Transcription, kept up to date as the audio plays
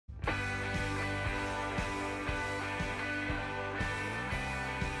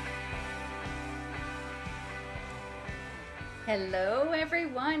Hello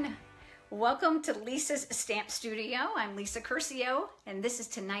everyone. Welcome to Lisa's Stamp Studio. I'm Lisa Curcio and this is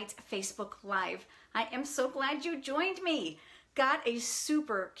tonight's Facebook Live. I am so glad you joined me. Got a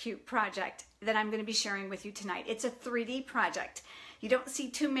super cute project that I'm going to be sharing with you tonight. It's a 3D project. You don't see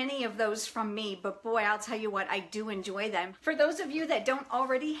too many of those from me, but boy, I'll tell you what, I do enjoy them. For those of you that don't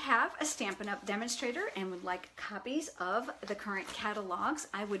already have a Stampin' Up! Demonstrator and would like copies of the current catalogs,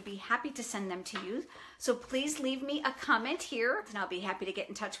 I would be happy to send them to you. So please leave me a comment here and I'll be happy to get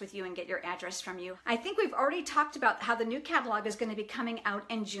in touch with you and get your address from you. I think we've already talked about how the new catalog is going to be coming out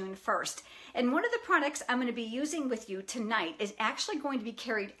in June 1st. And one of the products I'm going to be using with you tonight is actually going to be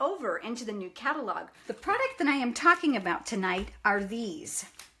carried over into the new catalog. The product that I am talking about tonight are these.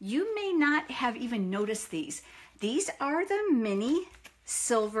 You may not have even noticed these. These are the mini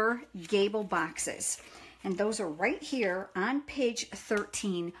silver Gable boxes. And those are right here on page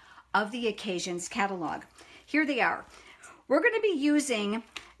 13 of the Occasions catalog. Here they are. We're going to be using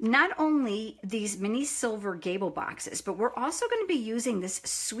not only these mini silver Gable boxes, but we're also going to be using this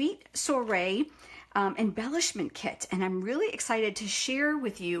Sweet Soiree embellishment kit, and I'm really excited to share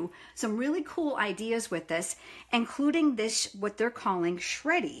with you some really cool ideas with this, including this, what they're calling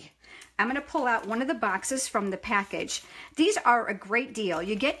Shreddy. I'm going to pull out one of the boxes from the package. These are a great deal.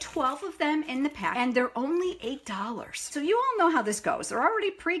 You get 12 of them in the pack, and they're only $8. So you all know how this goes. They're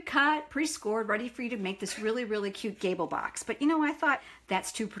already pre-cut, pre-scored, ready for you to make this really, really cute Gable box. But you know, I thought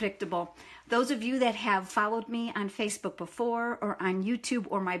that's too predictable. Those of you that have followed me on Facebook before, or on YouTube,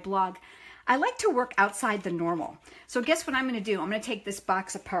 or my blog, I like to work outside the normal. So guess what I'm going to do? I'm going to take this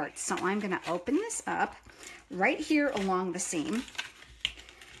box apart. So I'm going to open this up right here along the seam.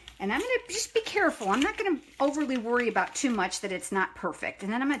 And I'm going to just be careful. I'm not going to overly worry about too much that it's not perfect.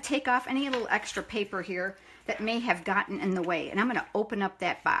 And then I'm going to take off any little extra paper here that may have gotten in the way. And I'm going to open up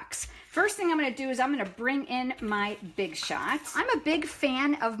that box. First thing I'm going to do is I'm going to bring in my Big Shot. I'm a big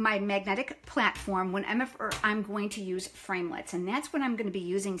fan of my magnetic platform whenever I'm going to use framelits. And that's what I'm going to be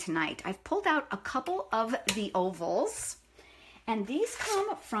using tonight. I've pulled out a couple of the ovals. And these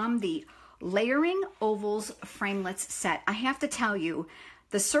come from the Layering Ovals Framelits set. I have to tell you,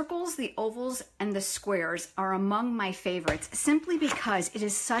 the circles, the ovals, and the squares are among my favorites simply because it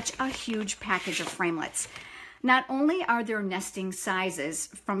is such a huge package of framelits. Not only are there nesting sizes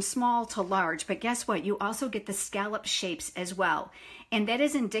from small to large, but guess what? You also get the scallop shapes as well. And that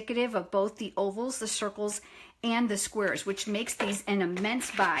is indicative of both the ovals, the circles, and the squares, which makes these an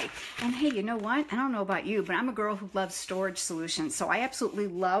immense buy. And hey, you know what? I don't know about you, but I'm a girl who loves storage solutions. So I absolutely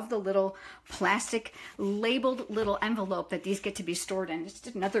love the little plastic labeled little envelope that these get to be stored in. It's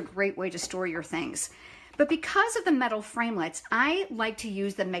just another great way to store your things. But because of the metal framelits, I like to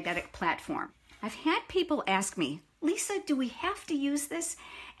use the magnetic platform. I've had people ask me, Lisa, do we have to use this?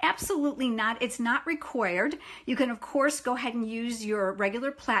 Absolutely not. It's not required. You can, of course, go ahead and use your regular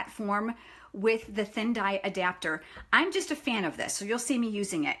platform with the thin die adapter. I'm just a fan of this, so you'll see me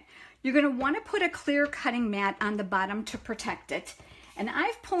using it. You're going to want to put a clear cutting mat on the bottom to protect it. And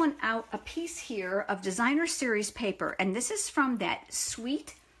I've pulled out a piece here of Designer Series paper, and this is from that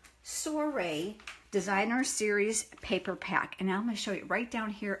Sweet Soiree Designer Series paper pack. And I'm going to show you right down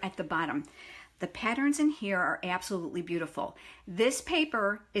here at the bottom. The patterns in here are absolutely beautiful. This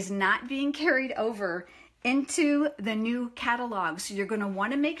paper is not being carried over into the new catalog, so you're going to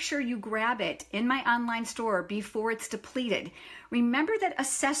want to make sure you grab it in my online store before it's depleted. Remember that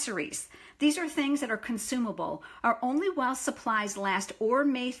accessories, these are things that are consumable, are only while supplies last, or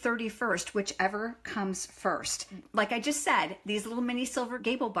May 31st, whichever comes first. Like I just said, these little mini silver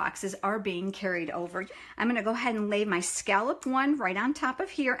Gable boxes are being carried over. I'm going to go ahead and lay my scallop one right on top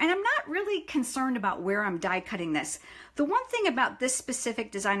of here, and I'm not really concerned about where I'm die cutting this. The one thing about this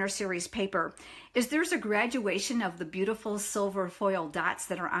specific Designer Series paper is there's a graduation of the beautiful silver foil dots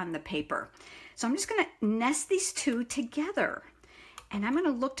that are on the paper. So I'm just going to nest these two together. And I'm going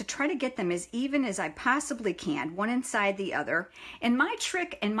to look to try to get them as even as I possibly can, one inside the other. And my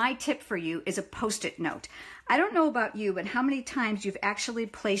trick and my tip for you is a Post-it note. I don't know about you, but how many times you've actually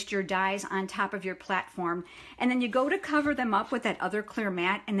placed your dies on top of your platform, and then you go to cover them up with that other clear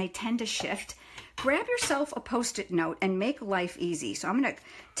mat, and they tend to shift. Grab yourself a Post-it note and make life easy. So I'm going to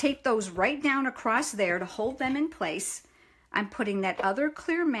tape those right down across there to hold them in place. I'm putting that other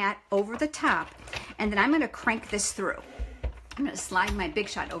clear mat over the top, and then I'm going to crank this through. I'm going to slide my Big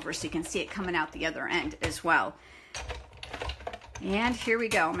Shot over so you can see it coming out the other end as well. And here we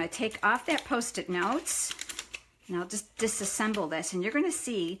go. I'm going to take off that Post-it notes, and I'll just disassemble this, and you're going to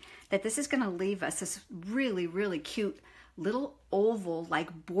see that this is going to leave us this really, really cute little oval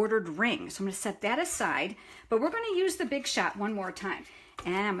like bordered ring. So I'm going to set that aside, but we're going to use the Big Shot one more time.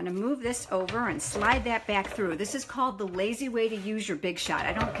 And I'm going to move this over and slide that back through. This is called the lazy way to use your Big Shot.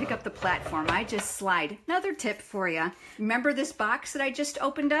 I don't pick up the platform, I just slide. Another tip for you. Remember this box that I just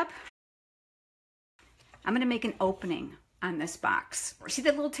opened up? I'm going to make an opening on this box. See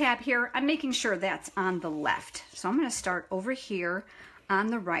the little tab here? I'm making sure that's on the left. So I'm going to start over here on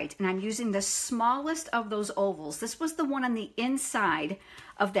the right, and I'm using the smallest of those ovals. This was the one on the inside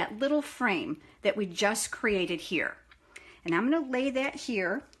of that little frame that we just created here. And I'm going to lay that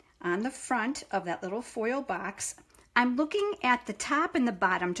here on the front of that little foil box. I'm looking at the top and the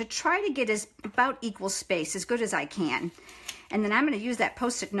bottom to try to get about equal space, as good as I can. And then I'm going to use that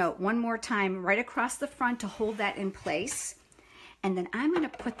Post-it note one more time right across the front to hold that in place. And then I'm going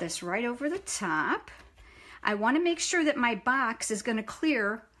to put this right over the top. I want to make sure that my box is going to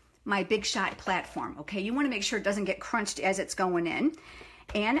clear my Big Shot platform, okay? You want to make sure it doesn't get crunched as it's going in.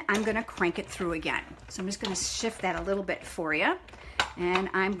 And I'm going to crank it through again. So I'm just going to shift that a little bit for you. And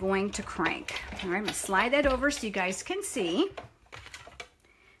I'm going to crank. All right, I'm going to slide that over so you guys can see.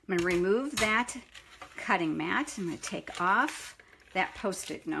 I'm going to remove that cutting mat. I'm going to take off that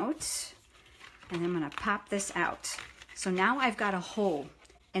Post-it note. And I'm going to pop this out. So now I've got a hole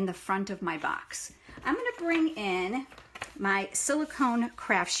in the front of my box. I'm going to bring in my silicone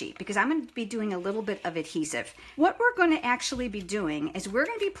craft sheet because I'm going to be doing a little bit of adhesive. What we're going to actually be doing is we're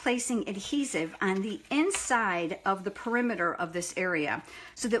going to be placing adhesive on the inside of the perimeter of this area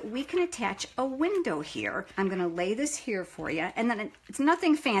so that we can attach a window here. I'm going to lay this here for you, and then it's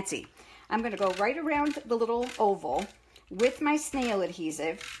nothing fancy. I'm going to go right around the little oval with my snail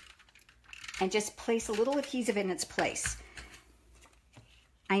adhesive and just place a little adhesive in its place.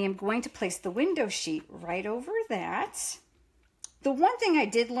 I am going to place the window sheet right over that. The one thing I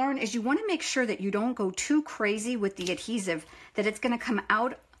did learn is you want to make sure that you don't go too crazy with the adhesive, that it's going to come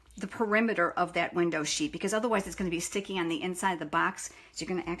out the perimeter of that window sheet, because otherwise it's going to be sticky on the inside of the box. So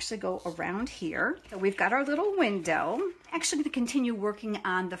you're going to actually go around here. So we've got our little window. Actually going to continue working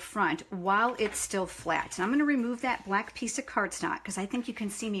on the front while it's still flat. And I'm going to remove that black piece of cardstock because I think you can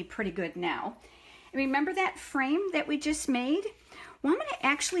see me pretty good now. And remember that frame that we just made? Well, I'm going to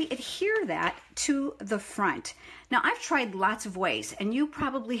actually adhere that to the front. Now, I've tried lots of ways, and you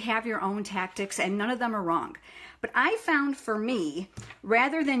probably have your own tactics, and none of them are wrong. But I found for me,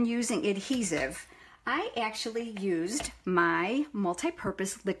 rather than using adhesive, I actually used my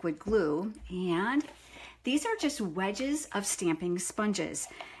multi-purpose liquid glue, and these are just wedges of stamping sponges.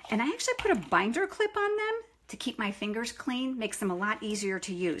 And I actually put a binder clip on them to keep my fingers clean, makes them a lot easier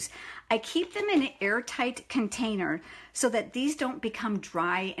to use. I keep them in an airtight container so that these don't become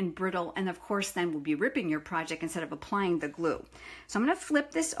dry and brittle, and of course then we'll be ripping your project instead of applying the glue. So I'm going to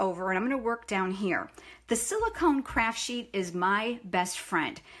flip this over and I'm going to work down here. The silicone craft sheet is my best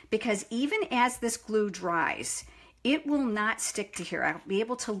friend because even as this glue dries, it will not stick to here. I'll be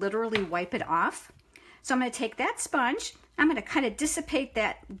able to literally wipe it off. So I'm going to take that sponge, I'm going to kind of dissipate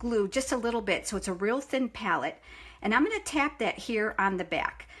that glue just a little bit so it's a real thin palette, and I'm going to tap that here on the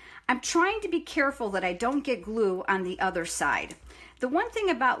back. I'm trying to be careful that I don't get glue on the other side. The one thing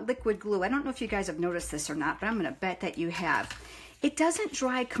about liquid glue, I don't know if you guys have noticed this or not, but I'm going to bet that you have. It doesn't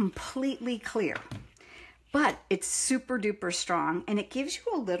dry completely clear, but it's super duper strong and it gives you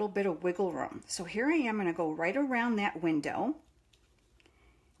a little bit of wiggle room. So here I am going to go right around that window,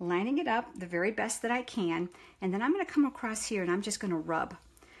 lining it up the very best that I can, and then I'm going to come across here and I'm just going to rub.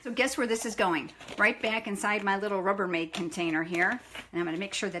 So guess where this is going? Right back inside my little Rubbermaid container here, and I'm going to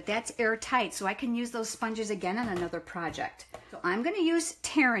make sure that that's airtight so I can use those sponges again on another project. So I'm going to use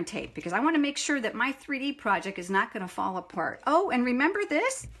tear and tape because I want to make sure that my 3D project is not going to fall apart. Oh, and remember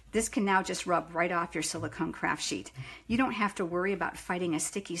this? This can now just rub right off your silicone craft sheet. You don't have to worry about fighting a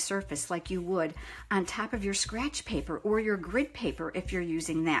sticky surface like you would on top of your scratch paper or your grid paper if you're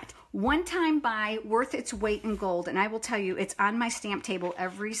using that. One-time buy, worth its weight in gold, and I will tell you it's on my stamp table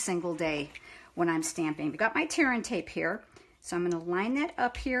every single day when I'm stamping. I've got my tear and tape here, so I'm going to line that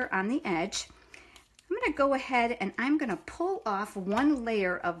up here on the edge. I'm going to go ahead and I'm going to pull off one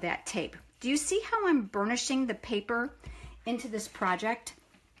layer of that tape. Do you see how I'm burnishing the paper into this project?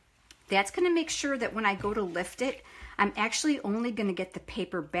 That's going to make sure that when I go to lift it, I'm actually only going to get the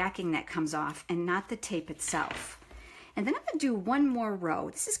paper backing that comes off and not the tape itself. And then I'm going to do one more row.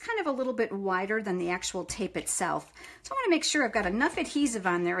 This is kind of a little bit wider than the actual tape itself. So I want to make sure I've got enough adhesive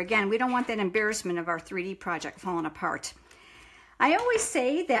on there. Again, we don't want that embarrassment of our 3D project falling apart. I always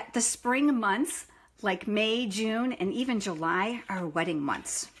say that the spring months, like May, June, and even July, are wedding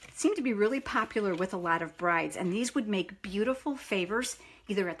months. Seem to be really popular with a lot of brides, and these would make beautiful favors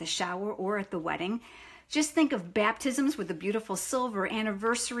either at the shower or at the wedding. Just think of baptisms with the beautiful silver,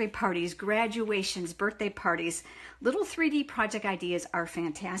 anniversary parties, graduations, birthday parties. Little 3D project ideas are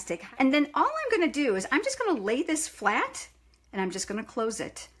fantastic. And then all I'm going to do is I'm just going to lay this flat and I'm just going to close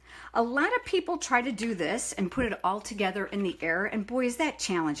it. A lot of people try to do this and put it all together in the air, and boy, is that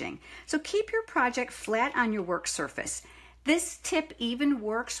challenging. So keep your project flat on your work surface. This tip even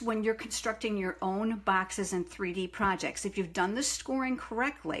works when you're constructing your own boxes and 3D projects. If you've done the scoring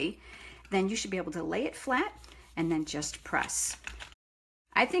correctly, then you should be able to lay it flat and then just press.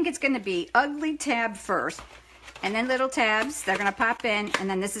 I think it's going to be ugly tab first, and then little tabs, they're going to pop in, and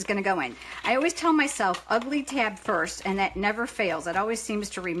then this is going to go in. I always tell myself ugly tab first, and that never fails. It always seems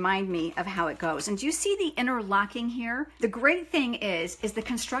to remind me of how it goes. And do you see the interlocking here? The great thing is the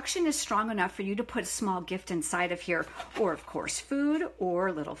construction is strong enough for you to put a small gift inside of here, or of course food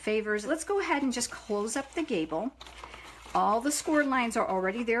or little favors. Let's go ahead and just close up the gable. All the score lines are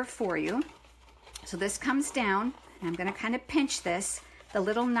already there for you. So this comes down, and I'm going to kind of pinch this. The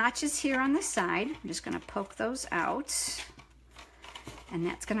little notches here on the side, I'm just going to poke those out, and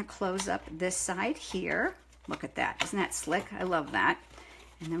that's going to close up this side here. Look at that. Isn't that slick? I love that.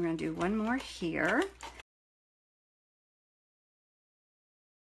 And then we're going to do one more here.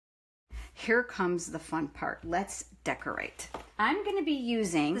 Here comes the fun part. Let's decorate. I'm going to be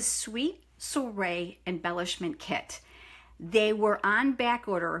using the Sweet Soiree Embellishment Kit. They were on back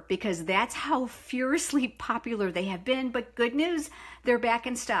order because that's how furiously popular they have been, but good news, they're back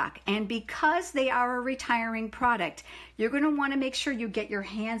in stock. And because they are a retiring product, you're going to want to make sure you get your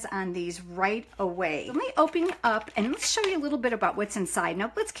hands on these right away. Let me open up and let's show you a little bit about what's inside.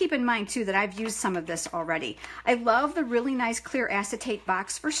 Now, let's keep in mind too that I've used some of this already. I love the really nice clear acetate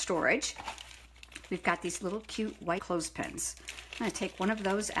box for storage. We've got these little cute white clothespins. I'm going to take one of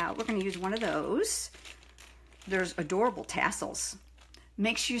those out. We're going to use one of those. There's adorable tassels.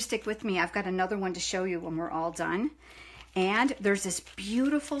 Make sure you stick with me. I've got another one to show you when we're all done. And there's this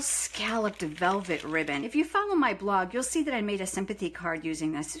beautiful scalloped velvet ribbon. If you follow my blog, you'll see that I made a sympathy card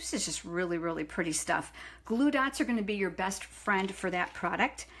using this. This is just really, really pretty stuff. Glue dots are going to be your best friend for that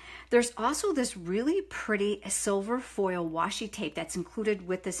product. There's also this really pretty silver foil washi tape that's included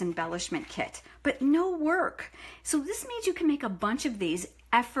with this embellishment kit, but no work. So this means you can make a bunch of these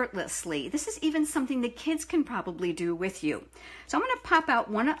effortlessly. This is even something the kids can probably do with you. So I'm going to pop out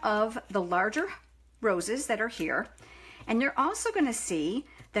one of the larger roses that are here, and you're also going to see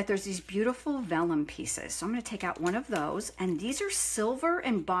that there's these beautiful vellum pieces. So I'm going to take out one of those, and these are silver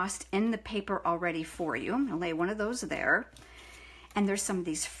embossed in the paper already for you. I'm going to lay one of those there. And there's some of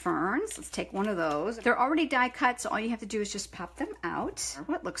these ferns. Let's take one of those. They're already die cut, so all you have to do is just pop them out.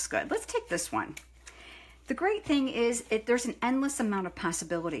 What looks good? Let's take this one. The great thing is there's an endless amount of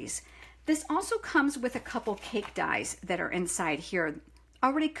possibilities. This also comes with a couple cake dies that are inside here.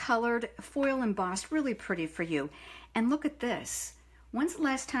 Already colored, foil embossed, really pretty for you. And look at this. When's the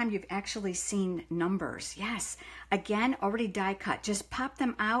last time you've actually seen numbers? Yes, again, already die cut. Just pop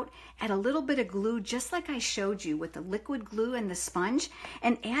them out, add a little bit of glue, just like I showed you with the liquid glue and the sponge,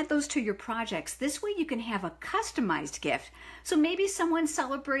 and add those to your projects. This way you can have a customized gift. So maybe someone's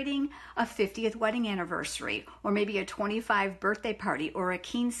celebrating a 50th wedding anniversary, or maybe a 25th birthday party, or a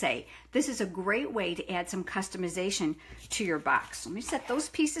quince. This is a great way to add some customization to your box. Let me set those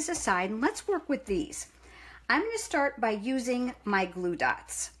pieces aside, and let's work with these. I'm going to start by using my glue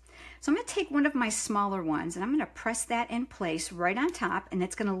dots. So I'm going to take one of my smaller ones and I'm going to press that in place right on top, and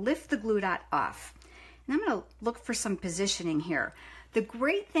it's going to lift the glue dot off. And I'm going to look for some positioning here. The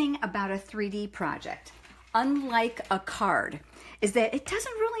great thing about a 3D project, unlike a card, is that it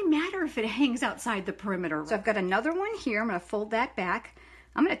doesn't really matter if it hangs outside the perimeter. So I've got another one here. I'm going to fold that back.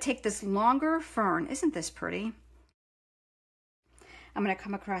 I'm going to take this longer fern. Isn't this pretty? I'm going to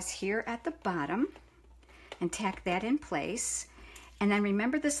come across here at the bottom and tack that in place. And then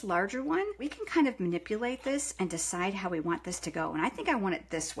remember this larger one? We can kind of manipulate this and decide how we want this to go. And I think I want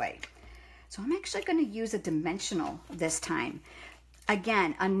it this way. So I'm actually going to use a dimensional this time.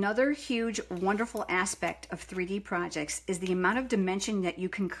 Again, another huge, wonderful aspect of 3D projects is the amount of dimension that you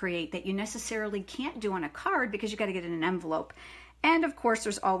can create that you necessarily can't do on a card because you got to get in an envelope. And of course,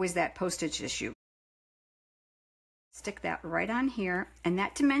 there's always that postage issue. Stick that right on here, and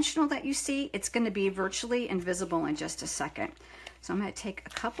that dimensional that you see, it's going to be virtually invisible in just a second. So I'm going to take a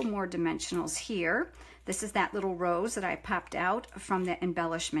couple more dimensionals here. This is that little rose that I popped out from the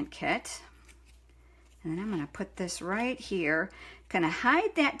embellishment kit. And then I'm going to put this right here. Going to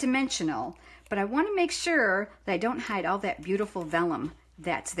hide that dimensional, but I want to make sure that I don't hide all that beautiful vellum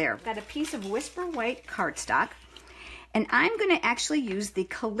that's there. Got a piece of Whisper White cardstock. And I'm going to actually use the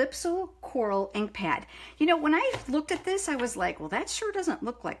Calypso Coral ink pad. You know, when I looked at this, I was like, well, that sure doesn't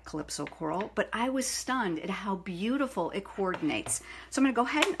look like Calypso Coral, but I was stunned at how beautiful it coordinates. So I'm going to go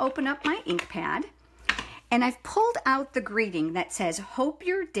ahead and open up my ink pad. And I've pulled out the greeting that says, hope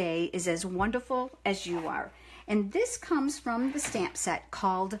your day is as wonderful as you are. And this comes from the stamp set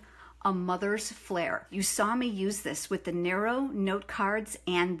called A Mother's Flair. You saw me use this with the narrow note cards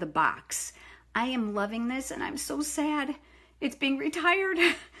and the box. I am loving this and I'm so sad it's being retired.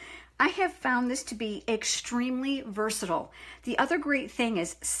 I have found this to be extremely versatile. The other great thing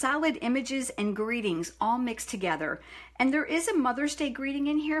is solid images and greetings all mixed together. And there is a Mother's Day greeting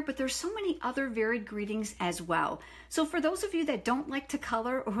in here, but there's so many other varied greetings as well. So for those of you that don't like to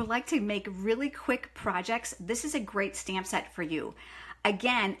color or like to make really quick projects, this is a great stamp set for you.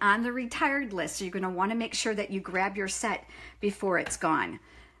 Again, on the retired list, so you're going to want to make sure that you grab your set before it's gone.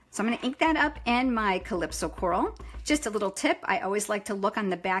 So I'm going to ink that up in my Calypso Coral. Just a little tip, I always like to look on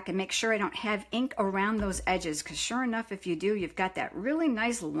the back and make sure I don't have ink around those edges, because sure enough, if you do, you've got that really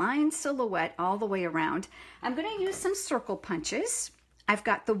nice line silhouette all the way around. I'm going to use some circle punches. I've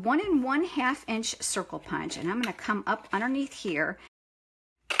got the 1 1/2 inch circle punch, and I'm going to come up underneath here.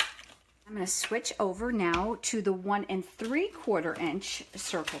 I'm going to switch over now to the 1 3/4 inch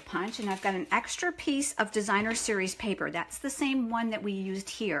circle punch, and I've got an extra piece of designer series paper. That's the same one that we used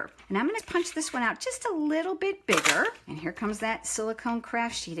here. And I'm going to punch this one out just a little bit bigger. And here comes that silicone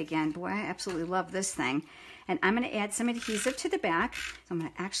craft sheet again. Boy, I absolutely love this thing. And I'm going to add some adhesive to the back. So I'm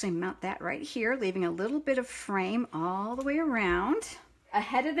going to actually mount that right here, leaving a little bit of frame all the way around.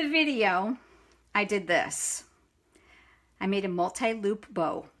 Ahead of the video, I did this. I made a multi-loop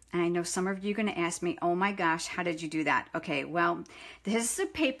bow. And I know some of you are going to ask me, oh my gosh, how did you do that? Okay, well, this is a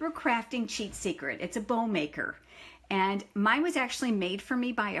paper crafting cheat secret. It's a bow maker. And mine was actually made for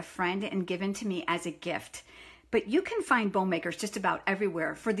me by a friend and given to me as a gift. But you can find bow makers just about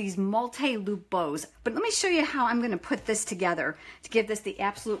everywhere for these multi-loop bows. But let me show you how I'm going to put this together to give this the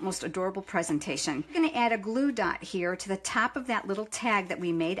absolute most adorable presentation. I'm going to add a glue dot here to the top of that little tag that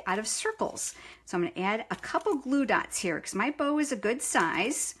we made out of circles. So I'm going to add a couple glue dots here because my bow is a good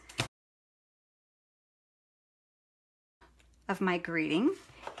size of my greeting.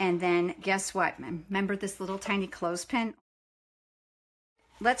 And then guess what? Remember this little tiny clothespin?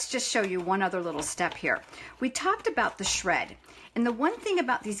 Let's just show you one other little step here. We talked about the shred. And the one thing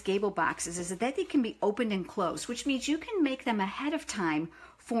about these Gable boxes is that they can be opened and closed, which means you can make them ahead of time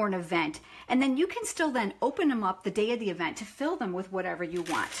for an event. And then you can still then open them up the day of the event to fill them with whatever you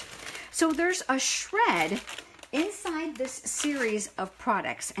want. So there's a shred inside this series of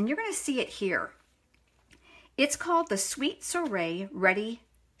products, and you're going to see it here. It's called the Sweet Soiree Ready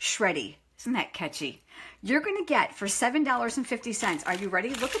Shreddy. Isn't that catchy? You're going to get for $7.50. Are you ready?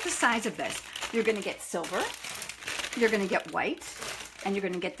 Look at the size of this. You're going to get silver, you're going to get white, and you're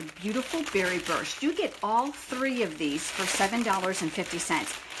going to get the beautiful berry burst. You get all three of these for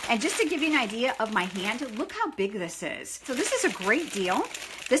 $7.50. And just to give you an idea of my hand, look how big this is. So this is a great deal.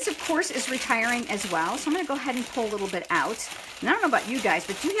 This, of course, is retiring as well. So I'm going to go ahead and pull a little bit out. And I don't know about you guys,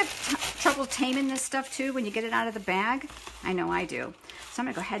 but do you have trouble taming this stuff too when you get it out of the bag? I know I do. So I'm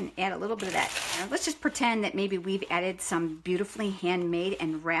going to go ahead and add a little bit of that. Now, let's just pretend that maybe we've added some beautifully handmade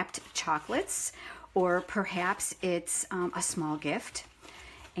and wrapped chocolates, or perhaps it's a small gift.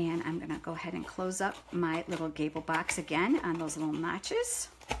 And I'm going to go ahead and close up my little Gable box again on those little notches.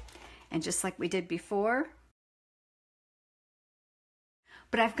 And just like we did before.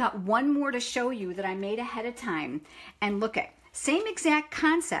 But I've got one more to show you that I made ahead of time. And look at, same exact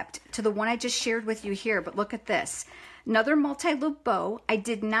concept to the one I just shared with you here, but look at this. Another multi-loop bow. I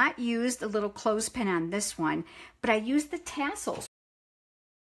did not use the little clothespin on this one, but I used the tassels.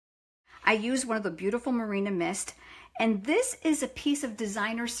 I used one of the beautiful Marina Mist, and this is a piece of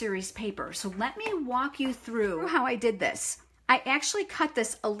designer series paper. So let me walk you through how I did this. I actually cut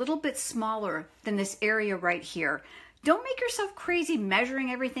this a little bit smaller than this area right here. Don't make yourself crazy measuring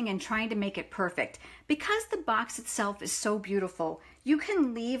everything and trying to make it perfect. Because the box itself is so beautiful, you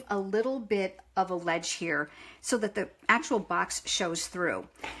can leave a little bit of a ledge here so that the actual box shows through.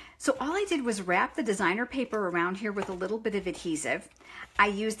 So all I did was wrap the designer paper around here with a little bit of adhesive. I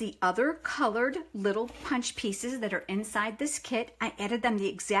used the other colored little punch pieces that are inside this kit. I added them the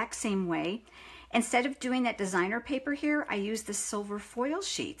exact same way. Instead of doing that designer paper here, I used the silver foil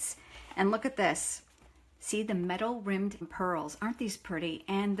sheets. And look at this. See the metal rimmed pearls. Aren't these pretty?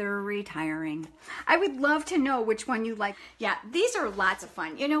 And they're retiring. I would love to know which one you like. Yeah, these are lots of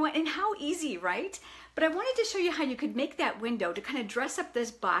fun. You know what? And how easy, right? But I wanted to show you how you could make that window to kind of dress up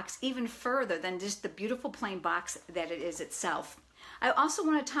this box even further than just the beautiful plain box that it is itself. I also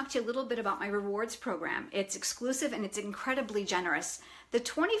want to talk to you a little bit about my rewards program. It's exclusive and it's incredibly generous. The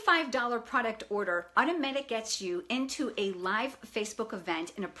 $25 product order automatic gets you into a live Facebook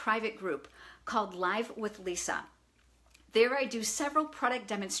event in a private group called Live with Lisa. There I do several product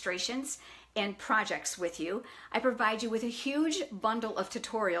demonstrations and projects with you. I provide you with a huge bundle of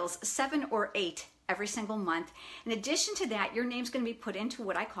tutorials, 7 or 8 every single month. In addition to that, your name's going to be put into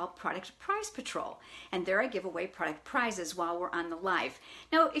what I call Product Prize Patrol. And there I give away product prizes while we're on the live.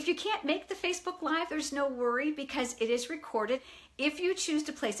 Now, if you can't make the Facebook Live, there's no worry because it is recorded. If you choose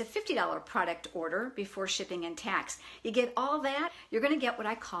to place a $50 product order before shipping and tax, you get all that. You're going to get what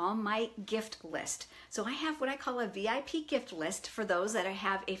I call my gift list. So I have what I call a VIP gift list for those that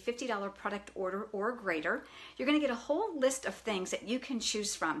have a $50 product order or greater. You're going to get a whole list of things that you can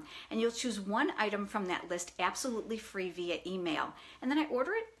choose from, and you'll choose one item from that list absolutely free via email. And then I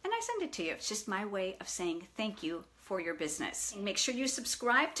order it and I send it to you. It's just my way of saying thank you for your business. And make sure you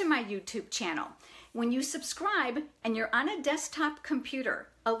subscribe to my YouTube channel. When you subscribe and you're on a desktop computer,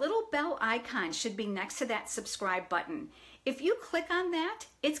 a little bell icon should be next to that subscribe button. If you click on that,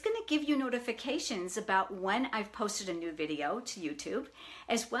 it's going to give you notifications about when I've posted a new video to YouTube,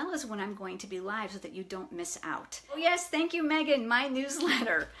 as well as when I'm going to be live so that you don't miss out. Oh yes, thank you, Megan, my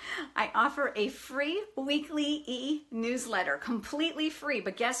newsletter. I offer a free weekly e-newsletter, completely free,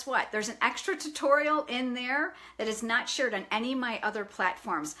 but guess what? There's an extra tutorial in there that is not shared on any of my other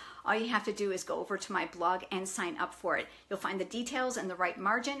platforms. All you have to do is go over to my blog and sign up for it. You'll find the details in the right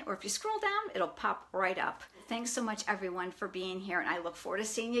margin, or if you scroll down, it'll pop right up. Thanks so much, everyone, for being here, and I look forward to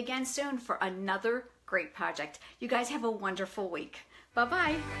seeing you again soon for another great project. You guys have a wonderful week.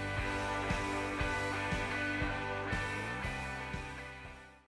 Bye-bye.